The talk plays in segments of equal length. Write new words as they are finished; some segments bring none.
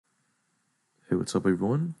Hey, what's up,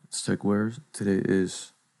 everyone? It's TechWares. Today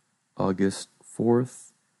is August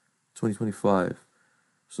 4th, 2025.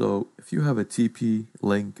 So, if you have a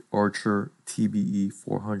TP-Link Archer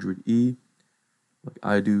TBE400E, like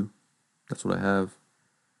I do, that's what I have.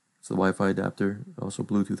 It's the Wi-Fi adapter, also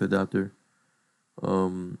Bluetooth adapter.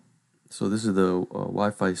 So this is the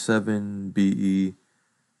Wi-Fi 7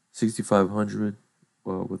 BE6500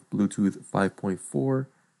 with Bluetooth 5.4.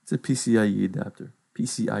 It's a PCIe adapter.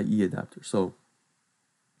 So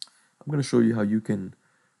I'm going to show you how you can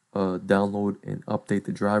download and update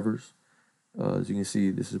the drivers. As you can see,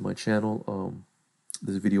 this is my channel.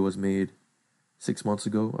 This video was made 6 months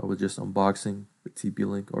ago. I was just unboxing the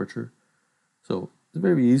TP-Link Archer. So it's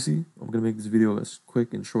very easy. I'm going to make this video as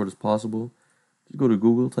quick and short as possible. Just go to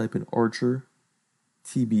Google, type in Archer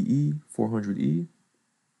TBE400E.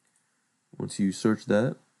 Once you search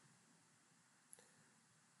that,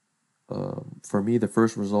 for me, the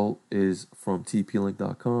first result is from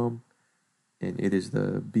TP-Link.com, and it is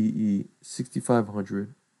the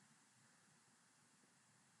BE6500.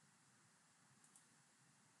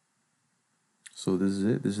 So this is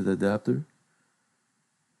it. This is the adapter.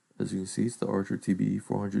 As you can see, it's the Archer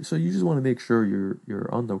TBE400. So you just want to make sure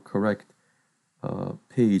you're on the correct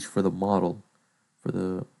page for the model, for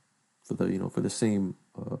the same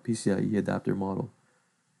PCIe adapter model.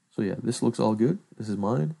 So yeah, this looks all good. This is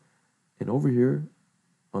mine. And over here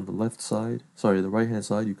on the the right hand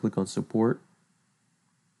side, you click on support.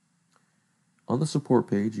 On the support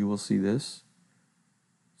page, you will see this.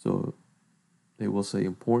 So they will say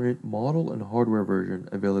important model and hardware version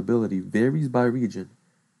availability varies by region.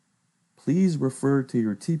 Please refer to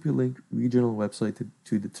your TP-Link regional website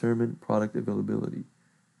to determine product availability.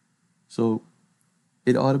 So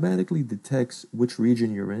it automatically detects which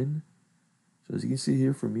region you're in. So as you can see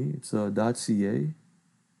here for me, it's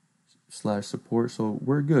 .ca/support. So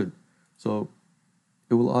we're good. So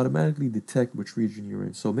it will automatically detect which region you're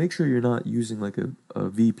in. So make sure you're not using like a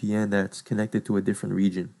VPN that's connected to a different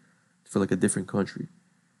region for like a different country.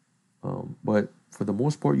 But for the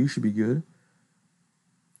most part, you should be good.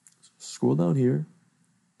 Scroll down here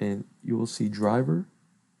and you will see driver,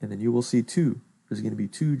 and then you will see two. There's going to be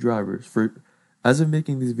two drivers. As of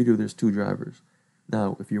making this video, there's two drivers.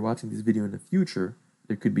 Now, if you're watching this video in the future,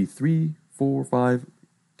 there could be 3, 4, 5,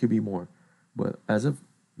 could be more. But as of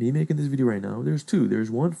me making this video right now, there's two. There's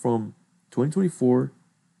one from 2024,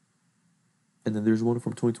 and then there's one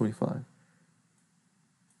from 2025.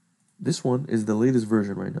 This one is the latest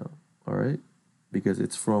version right now, all right? Because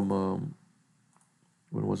it's from,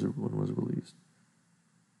 when was it released?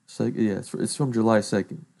 It's from July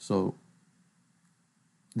 2nd, so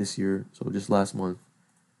this year, so just last month.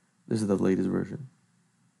 This is the latest version,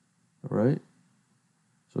 all right?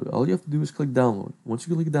 So all you have to do is click download. Once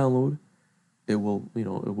you click download, it will,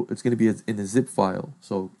 it's going to be in a zip file.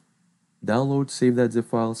 So download, save that zip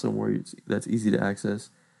file somewhere that's easy to access,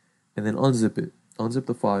 and then unzip it. Unzip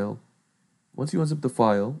the file. Once you unzip the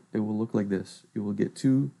file, it will look like this. You will get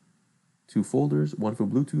two folders, one for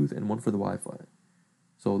Bluetooth and one for the Wi-Fi.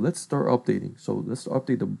 So let's start updating. So let's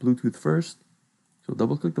update the Bluetooth first. So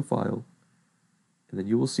double click the file, and then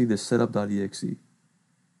you will see this setup.exe.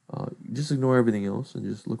 Just ignore everything else and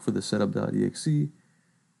just look for the setup.exe.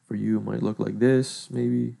 For you, it might look like this,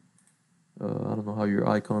 maybe. I don't know how your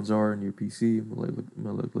icons are in your PC. It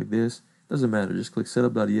might look like this. Doesn't matter. Just click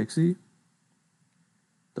setup.exe.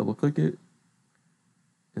 Double click it.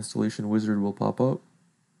 Installation wizard will pop up.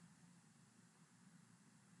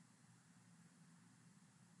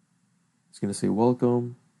 It's going to say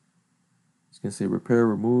welcome. It's going to say repair,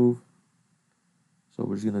 remove. So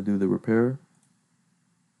we're just going to do the repair.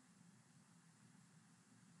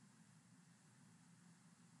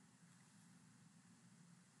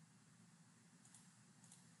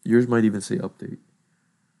 Yours might even say update,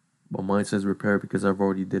 but mine says repair because I've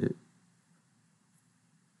already did it.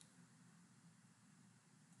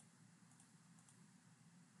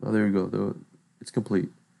 Oh, there you go. It's complete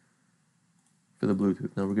for the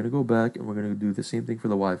Bluetooth. Now we're going to go back and we're going to do the same thing for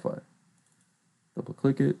the Wi-Fi. Double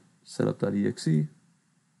click it, setup.exe.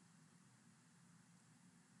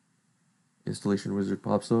 Installation wizard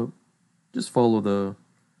pops up. Just follow the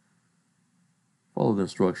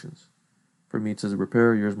instructions. For me, it says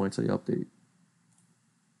repair. Yours might say update.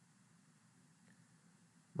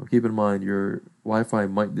 Now keep in mind, your Wi-Fi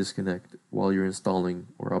might disconnect while you're installing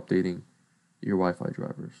or updating your Wi-Fi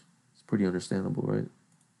drivers. It's pretty understandable, right?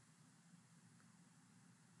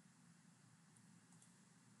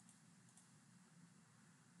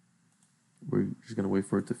 We're just going to wait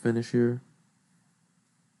for it to finish here.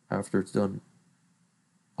 After it's done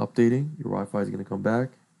updating, your Wi-Fi is going to come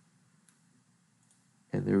back.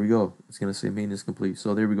 And there we go. It's going to say maintenance complete.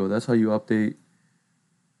 So there we go. That's how you update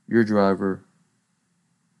your driver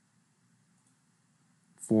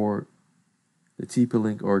for the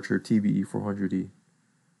TP-Link Archer TBE400E.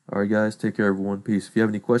 Alright guys, take care everyone. Peace. If you have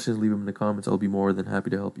any questions, leave them in the comments. I'll be more than happy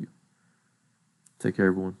to help you. Take care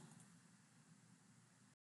everyone.